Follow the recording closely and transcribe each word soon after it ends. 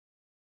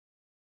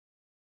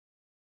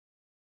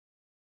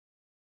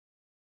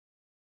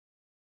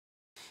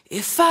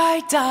If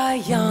I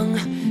die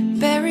young,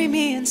 bury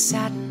me in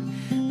satin,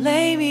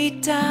 lay me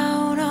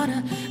down on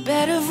a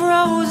bed of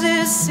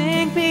roses,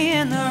 sink me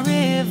in the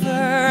river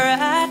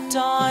at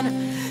dawn,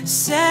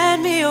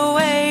 send me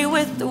away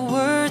with the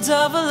words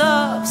of a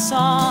love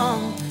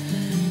song.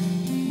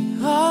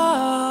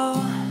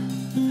 Oh,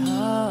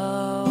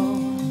 oh,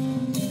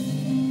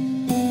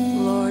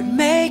 Lord,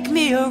 make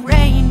me a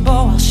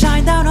rainbow, I'll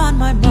shine down on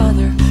my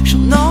mother. She'll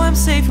know I'm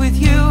safe with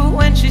you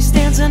when she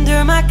stands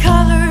under my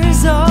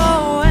colors.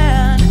 Oh,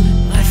 and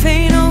life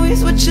ain't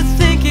always what you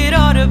think it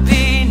ought to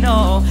be.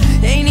 No,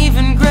 ain't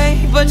even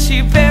great, but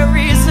she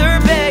buries her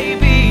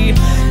baby.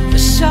 The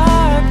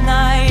sharp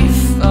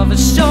knife of a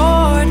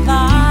short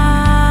life.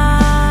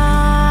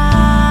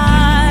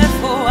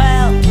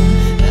 Well,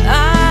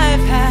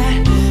 I've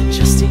had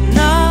just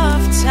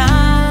enough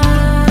time.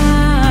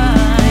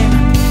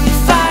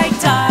 If I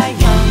die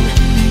young,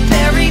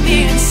 bury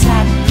me in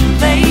satin,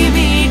 lay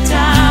me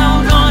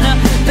down on a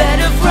bed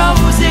of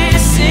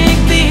roses, sink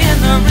me in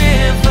the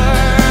river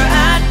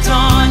at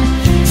dawn,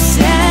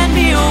 send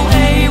me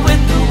away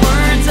with the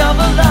words of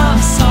a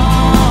love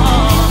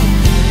song.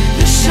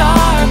 The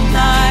sharp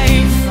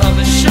knife of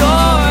a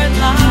short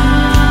life.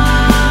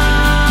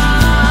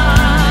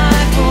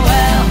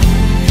 Well,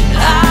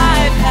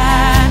 I've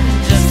had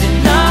just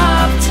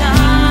enough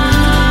time.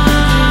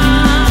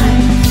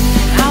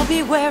 I'll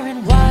be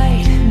wearing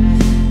white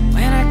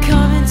when I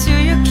come into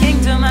your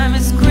kingdom. I'm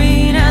as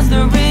green as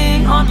the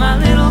ring on my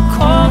little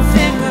cold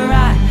finger.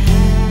 I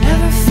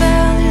never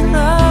fell in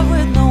love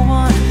with no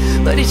one,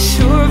 but it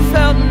sure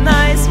felt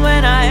nice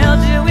when I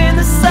held you in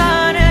the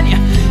sun and you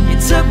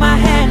took my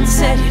hand and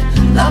said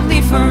you'd love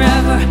me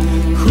forever.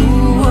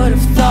 Who would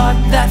have thought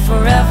that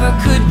forever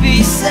could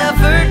be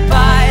severed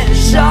by the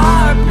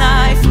sharp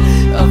knife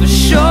of a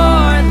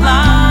short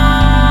life?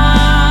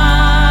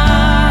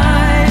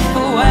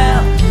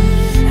 Well,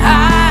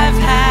 I've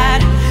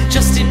had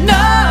just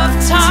enough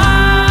time.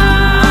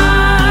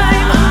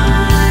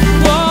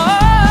 Whoa.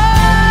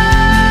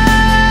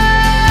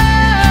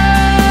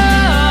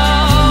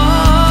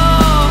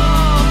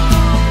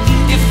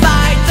 If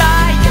I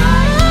die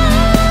young,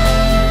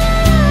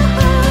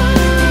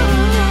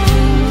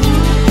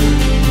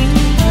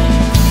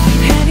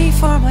 penny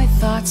for my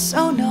thoughts,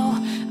 oh no,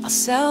 I'll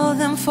sell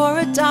them for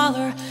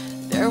 $1.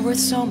 They're worth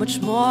so much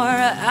more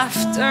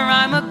after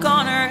I'm a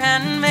goner,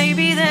 and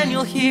maybe then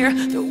you'll hear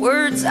the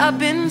words I've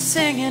been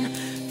singing.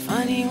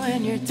 Funny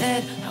when you're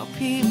dead how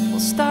people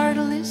start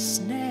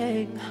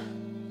listening.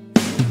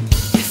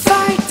 If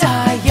I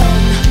die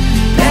young,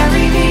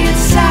 bury me in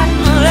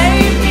satin,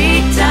 lay me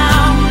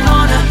down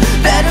on a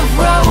bed of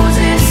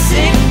roses,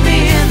 sink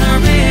me in the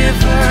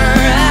river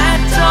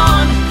at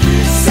dawn,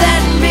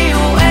 send me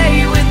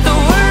away with the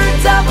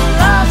words of a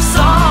love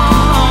song.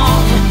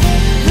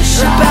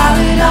 The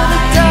ballad of a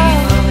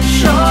dove,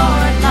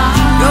 short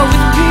life. Go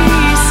with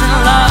peace and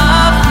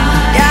love,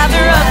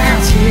 gather up your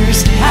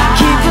tears,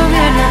 keep them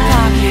in your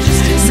pocket,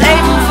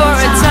 save them for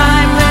a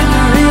time when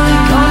you're really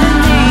gonna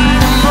need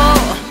them.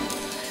 Oh,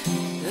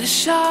 the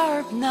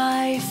sharp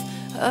knife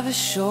of a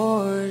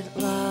short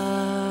life.